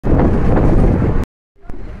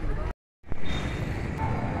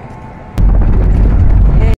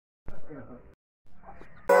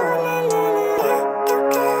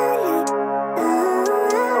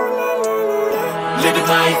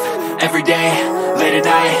day, late at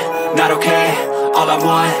night, not okay. All I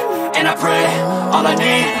want, and I pray, all I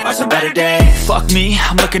need are some better days. Fuck me,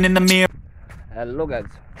 I'm looking in the mirror. Hello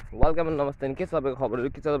guys, welcome and namaste. के सबैको खबरहरु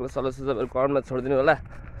के छ तपाईको solution सबैको कमेन्टमा छोडिदिनु होला.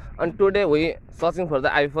 And today we searching for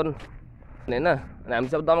the iPhone हैन. अनि हामी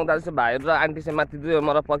सब दमक दाजु भाइहरु र आन्टी चाहिँ माथि दुई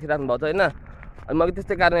मलाई पर्खिराख्नु भएको छ हैन. अनि म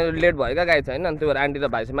त्यस्तै कारणले लेट भएका गाई छ हैन. अनि त्यो भएर आन्टी र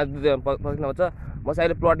भाइ चाहिँ माथि दुई पर्खिनु भएको छ. म चाहिँ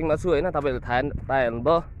अहिले प्लटिङमा छु हैन. तपाईहरुले थाहा पाइहाल्नु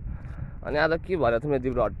भयो. अनि आज के भएर छ मेरो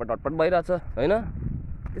जिब्रो हटपट भइरहेछ हैन.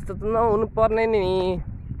 त्यस्तो त नहुनु पर्ने नि.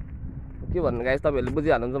 के भन्नु गाइस, तपाईहरुले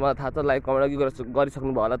बुझिहाल्नुहुन्छ मलाई थाहा छ. लाइक कमेन्ट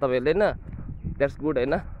गरिसक्नु भयो होला तपाईहरुले हैन. That's good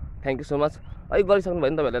हैन. Thank you so much. अहिले गरिसक्नु भयो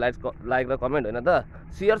नि तपाईहरुले लाइक र कमेन्ट हैन त.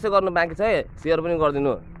 शेयर चाहिँ गर्नु बाँकी छ है. शेयर पनि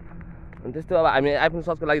गरिदिनु. अनि त्यस्तो अब हामी आइफोन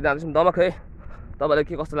सर्चको लागि जाँदैछौँ दमक है. तपाईहरुलाई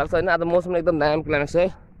के कस्तो लाग्छ हैन. आज मौसम एकदम दामी क्लाइमेक्स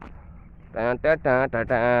है.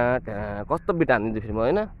 कस्तो बिट हान्दिन्छु फेरि म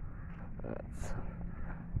हैन.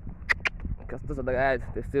 कस्तो छ त गाइस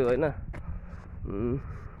त्यस्तै हो हैन.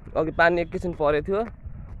 अघि पानी एकैछिन परेको थियो.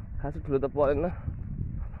 खासै ठुलो त परेन.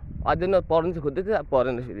 अझै न पर्नु चाहिँ खोज्दै थियो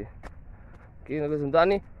परेन फेरि. के हुन्छ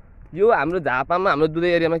अनि यो हाम्रो झापामा हाम्रो दुधे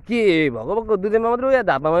एरियामा के भएको दुधेमा मात्रै हो या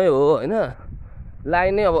झापामै हो हैन.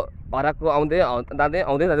 लाइन नै अब हराको आउँदै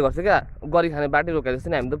गर्छ क्या. गरी खाने बाटै रोकेर जस्तो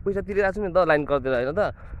नि. हामी त पैसा तिरिरहेको छौँ नि त लाइन गर्दैन हैन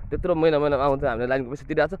त. त्यत्रो महिना आउँछ हामीले लाइनको पैसा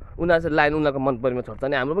तिरिरहेको छ. उनीहरू चाहिँ लाइन उनीहरूको मन परेमा छोड्छ.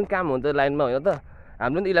 अनि हाम्रो पनि काम हुन्छ लाइनमा होइन त.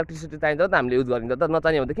 हाम्रो पनि इलेक्ट्रिसिटी चाहिन्छ त हामीले युज गरिन्छ त.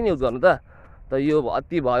 नचाहिने भने त किन युज गर्नु त. त यो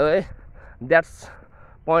अति भयो है. That's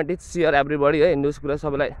point is share everybody है. न्युज कुरा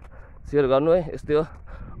सबैलाई सेयर गर्नु है. यस्तै हो.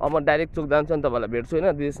 अब म डाइरेक्ट चोक जान्छु अनि तपाईँहरूलाई भेट्छु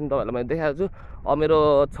होइन. 2 दिन तपाईँहरूलाई मैले देखाएको छु. अब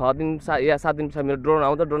मेरो 6 दिन या 7 दिन पछि मेरो ड्रोन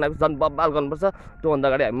आउँछ. ड्रोन आएपछि झन् बब्बाल गर्नुपर्छ. त्योभन्दा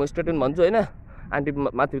अगाडि म स्टेटमेन्ट भन्छु होइन. आन्टी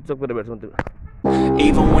माथि चोकतिर भेट्छु त्यो.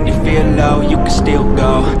 Even when you feel low, you can still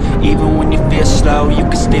go. Even when you feel slow, you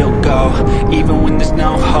can still go. Even when there's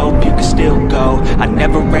no hope, you can still go. I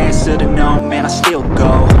never answer to no, man, I still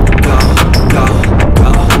go. Go, go,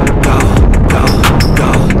 go, go, go, go,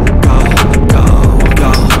 go, go, go,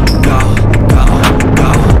 go, go, go,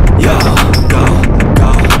 yo, go,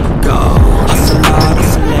 go, go. Hustle hard,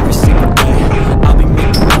 hustle every single day. I'll be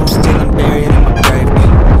making moves till I'm buried in my grave.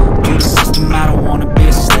 To the system, I don't wanna be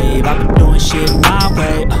a slave. I've been doing shit my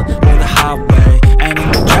way, or the highway. And in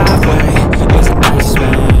the driveway, it's a nice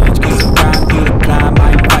range. Cause I grind through the climb,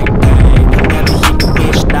 I ain't fight pain. You'll never hear me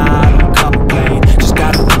bitch, nah, I don't complain. Just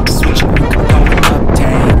gotta flip the switch and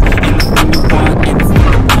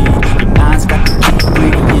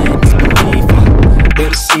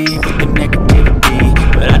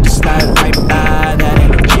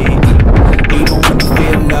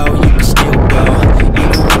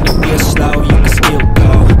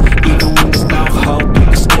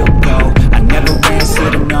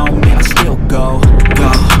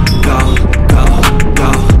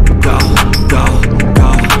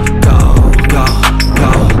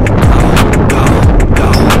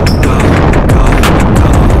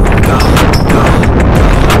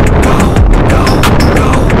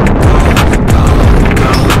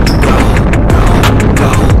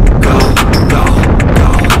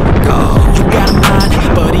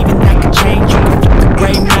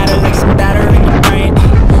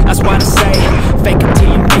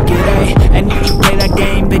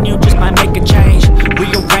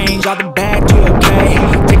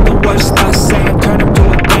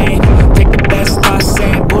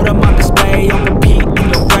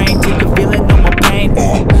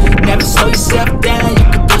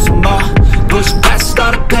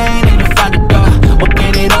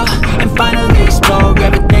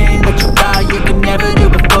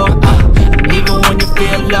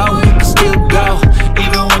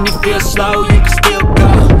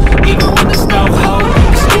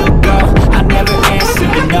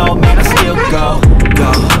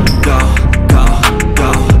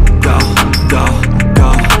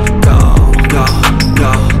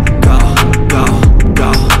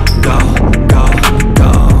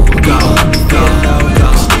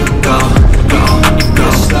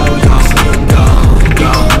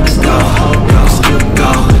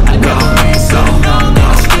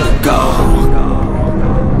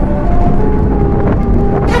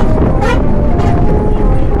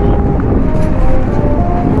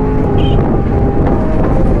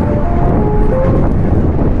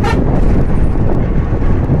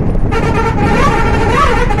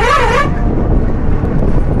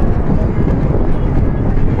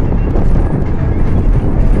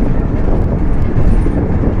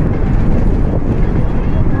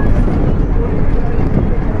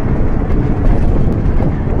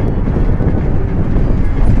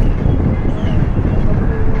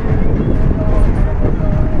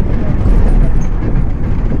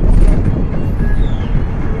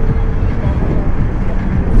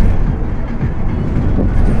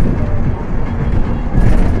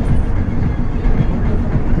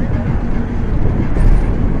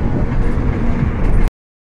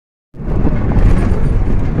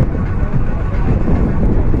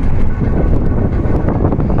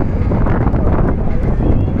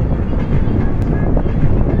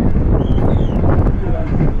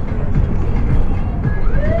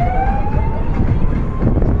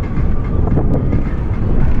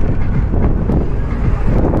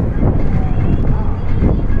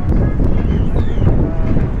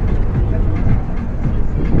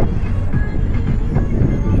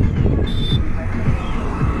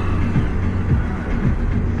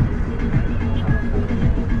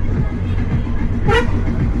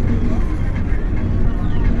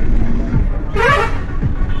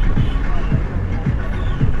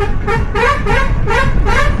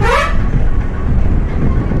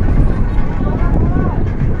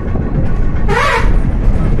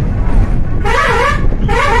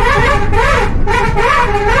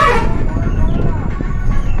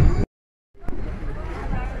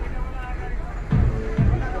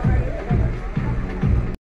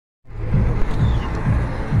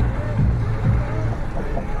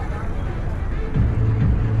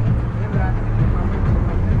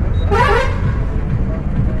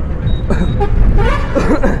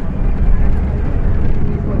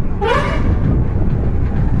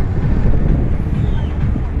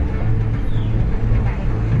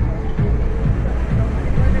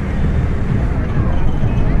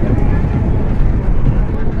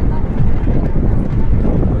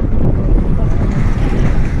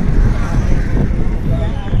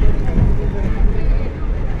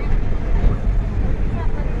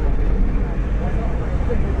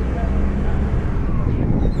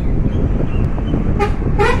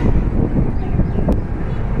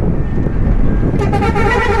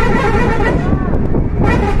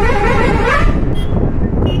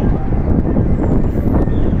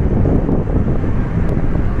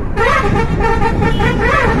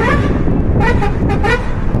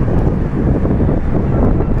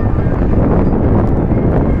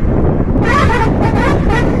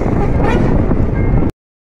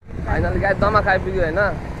गाई दमाक आइपुग्यो होइन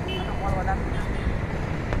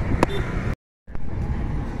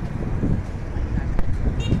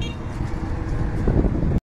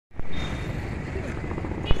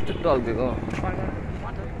टल्केको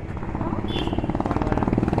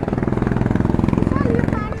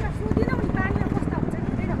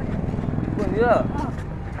यो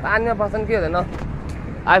पानीमा फस्छन् के हुँदैन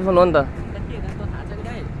iPhone हो नि त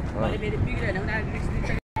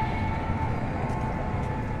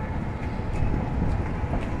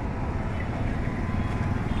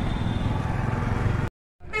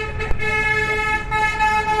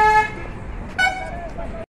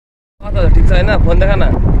ठिक छ होइन फोन देखा न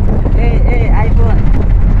ए आइफोन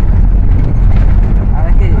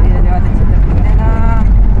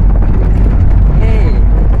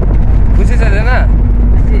खुसी छ होइन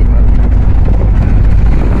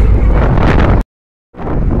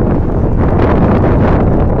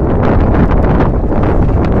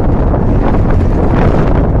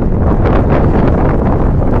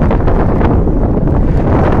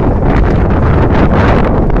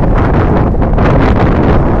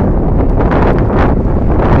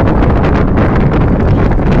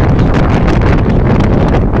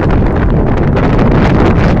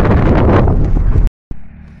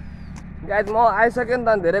गाइज म आइसकेँ नि त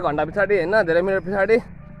धेरै घन्टा पछाडि होइन धेरै मिनट पछाडि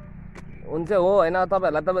हुन्छ हो होइन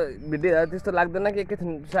तपाईँहरूलाई त भिडियो त्यस्तो लाग्दैन कि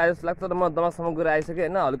एकैछिन सायद जस्तो लाग्छ तर म दमाकसम्म गएर आइसकेँ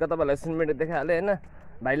होइन हल्का तपाईँहरूलाई सिनेमेटिक देखाइहालेँ होइन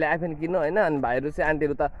भाइले आइफोन किन्नु होइन अनि भाइहरू चाहिँ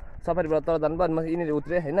आन्टीहरू त सफारीबाट तर जानुभयो अनि म यिनीहरू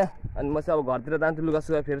उत्रेँ होइन अनि म चाहिँ अब घरतिर जान्छु लुगा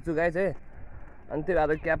सुगा फेर्छु गाइज है अनि त्यो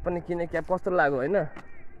भएर क्याब पनि किनेँ क्याब कस्तो लाग्यो होइन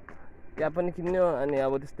क्याब पनि किन्यो अनि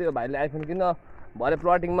अब त्यस्तै हो भाइले आइफोन किन्यो भरे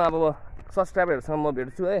प्लटिङमा अब सब्सक्राइबरहरूसँग म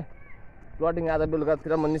भेट्छु है प्लटिङ आज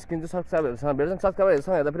बेलुकातिर म निस्किन्छु सब्सक्राइबरहरूसँग भेट्छु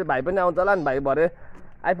सब्सक्राइबरहरूसँग हेर्दा फेरि भाइ पनि आउँछ होला नि भाइ भरे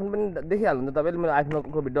आइफोन पनि देखिहाल्नुहुन्छ तपाईँले मेरो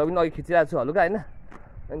आइफोनको भिडियो पनि अघि खिचिरहेको छु हल्का होइन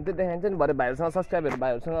अनि त्यो देखाइन्छ नि भरे भाइहरूसँग सब्सक्राइबर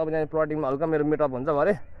भाइहरूसँग अब यहाँ प्लटिङमा हल्का मेरो मिटअप हुन्छ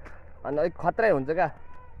भरे अनि अलिक खतरै हुन्छ क्या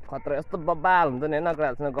खतरा यस्तो बब्बाल हुन्छ नि होइन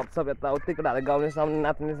केटाहरूसँग गफसप यताउति केटाहरूले गाउने साउने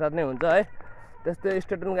नाच्ने साच्ने हुन्छ है त्यस्तै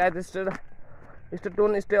stay tune guys stay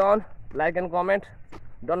tune stay on like and comment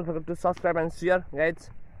don't forget to subscribe and share guys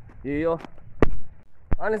यो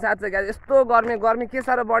अनि साथै गाइज यस्तो गर्मी के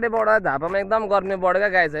साह्रो बढ्यो झापामा एकदम गर्मी बढ्यो क्या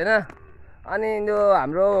गाइज होइन अनि यो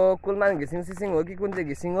हाम्रो कुलमान घिसिङ सिसिङ हो कि कुन चाहिँ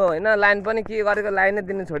घिसिङ हो होइन लाइन पनि के गरेको लाइनै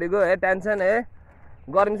दिनु छोडेको है टेन्सन है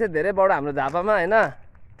गर्मी चाहिँ धेरै बढ्यो हाम्रो झापामा होइन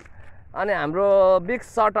अनि हाम्रो बिग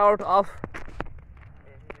सर्ट आउट अफ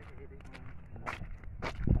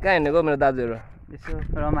कहाँ हिँडेको मेरो दाजुहरू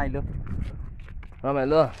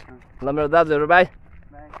रमाइलो ल मेरो दाजुहरू भाइ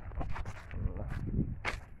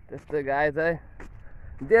त्यस्तै गाइज है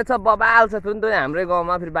जे छ बबाल छ तुन हाम्रै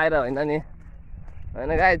गाउँमा फेरि बाहिर होइन नि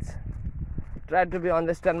होइन guys try to be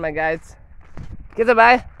understand my guys के छ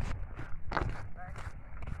भाइ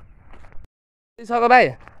सक भाइ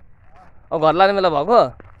अब घर लाने बेला भएको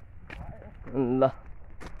ल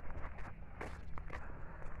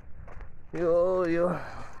यो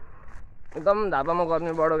एकदम झापामा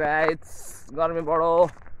गर्मी बढो गाइज गर्मी बढो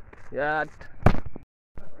यार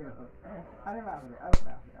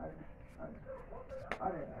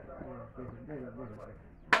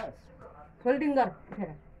फोल्डिङ गर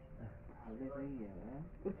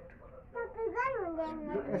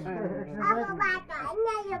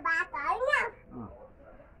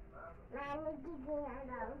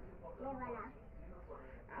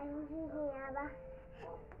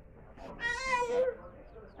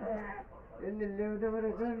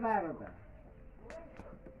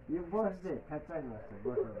यो बस्दै खच्चाइ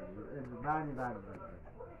बस्छ बानी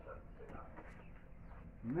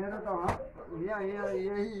मेरो त यहाँ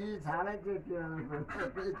यही छाडै त्यति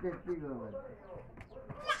त्यतिको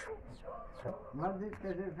मर्जी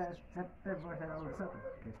त्यसरी छट्टै बसेर उठ्छ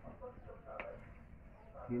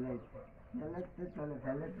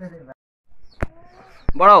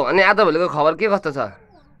बडा अनि आज भोलिको खबर के कस्तो छ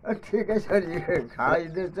ठिकै छ नि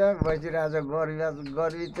खाइदिन्छ बसिरहेको छ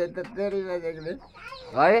गर्मी चाहिँ त तेरै बजेको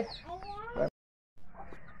है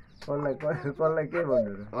कसलाई के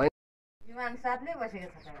भन्नु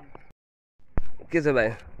के छ भाइ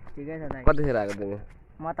ठिकै छ दाइ कतिखेर आएको तिमी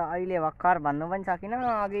म त अहिले भर्खर भन्नु पनि सकिनँ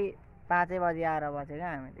अघि 5 बजी आएर बसेको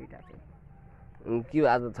हामी दुईटा चाहिँ के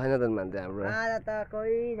आज छैन त मान्छे हाम्रो आज त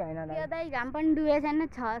कोही छैन यो दाइ घाम पनि डुबेको छैन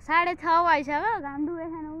 6:30 भइसक्यो घाम डुबेको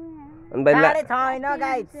छैन अनि भाइ 6:30 होइन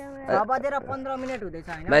गाइस 6:15 हुँदैछ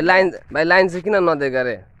हैन भाइ लाइन चाहिँ किन नदिएको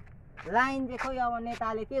रे लाइन चाहिँ खोइ अब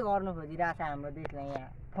नेताले के गर्नु खोजिरहेछ हाम्रो देशलाई यहाँ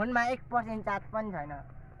फोनमा 1% चार्ज पनि छैन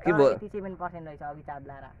के 87% रहेछ अघि चार्ज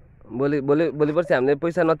लाएर भोलि पर्सि हामीले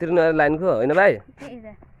पैसा नतिर्नु लाइनको होइन भाइ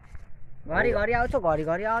घरि आउँछ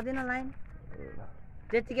घरि आउँदैन लाइन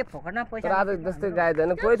त्यतिकै फोकटमा पैसा आज जस्तै गाई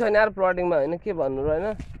छैन कोही छैन यार प्लटिङमा होइन के भन्नु र होइन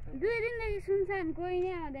दुई दिनदेखि सुनसान कोही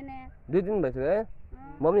नै आउँदैन 2 दिन भइसक्यो है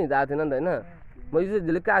म पनि हिजो आएको थिएन नि त होइन म हिजो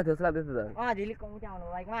झिलिक्क आएको थियो जस्तो लाग्दैछ त झिलिक उठ्या आउनु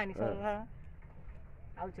बाइकमा अनि सर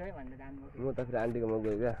आउँछु है भनेर जानुभयो म त फेरि आन्टीकोमा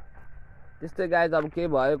गएँ क्या त्यस्तै गाइज अब केही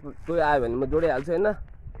भयो कोही आयो भने म जोडिहाल्छु होइन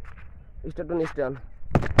स्टे टु स्टे अन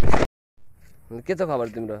के छ खबर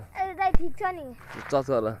तिम्रो दाइ ठिक छ नि चर्च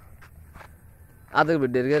गर आजको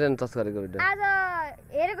भिडियो हेरेर चर्च गरेको भिडियो आज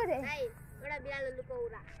हेरेको थिएँ एउटा बिरालोको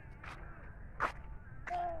उरा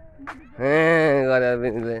हे गरे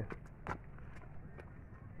बिनीले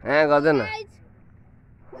हे गर्दैन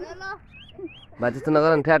भाइ त्यस्तो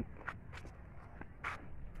नगर न ठ्याट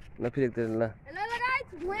ल फेरि एकतिर ल हेलो गाइस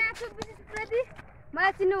म आएको विशेष प्रति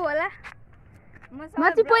मलाई चिन्नु होला म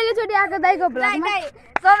चाहिँ पहिलोचोटि आएको दाइको भ्लगमा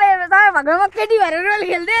सबै भगवानमा केटी भएर रोल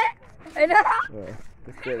खेल्थे हैन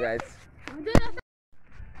त्यस्तै गाइस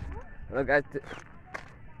र गाइस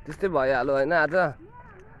त्यस्तै भइहाल्यो होइन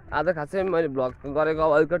आज खासै मैले भ्लग गरेको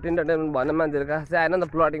अब हल्का इन्टरटेनमेन्ट भएन मान्छेहरू खासै आएन नि त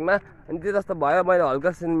प्लटिङमा अनि त्यो जस्तो भयो मैले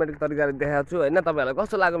हल्का सिनेमेटिक तरिकाले देखाएको छु होइन तपाईँहरूलाई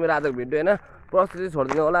कस्तो लाग्यो मेरो आजको भिडियो होइन प्रस्तुति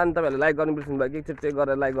छोडिदिनु होला अनि तपाईँहरूले लाइक गर्नु बिर्सिनु भयो कि एकचोटि चेक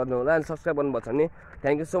गरेर लाइक गर्नु होला अनि सब्सक्राइब गर्नुभएको छ नि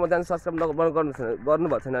थ्याङ्क यू सो मच अनि सब्सक्राइब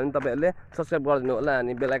गर्नुभएको छैन भने तपाईँहरूले सब्सक्राइब गरिदिनु होला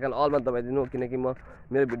अनि बेल आइकन अलमा दबाइदिनु किनकि म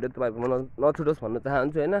मेरो भिडियो तपाईँहरूकोमा नछुटोस् भन्न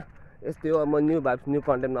चाहन्छु होइन यस्तै हो म न्यू भाइब्स न्यू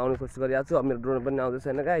कन्टेन्टमा आउने कोसिस गरिरहेको छु अब मेरो ड्रोन पनि आउँदैछ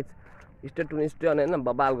होइन गाइज स्टे टु स्टे होइन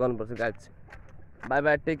बबाल गर्नुपर्छ guys by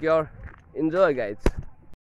bye take care enjoy guys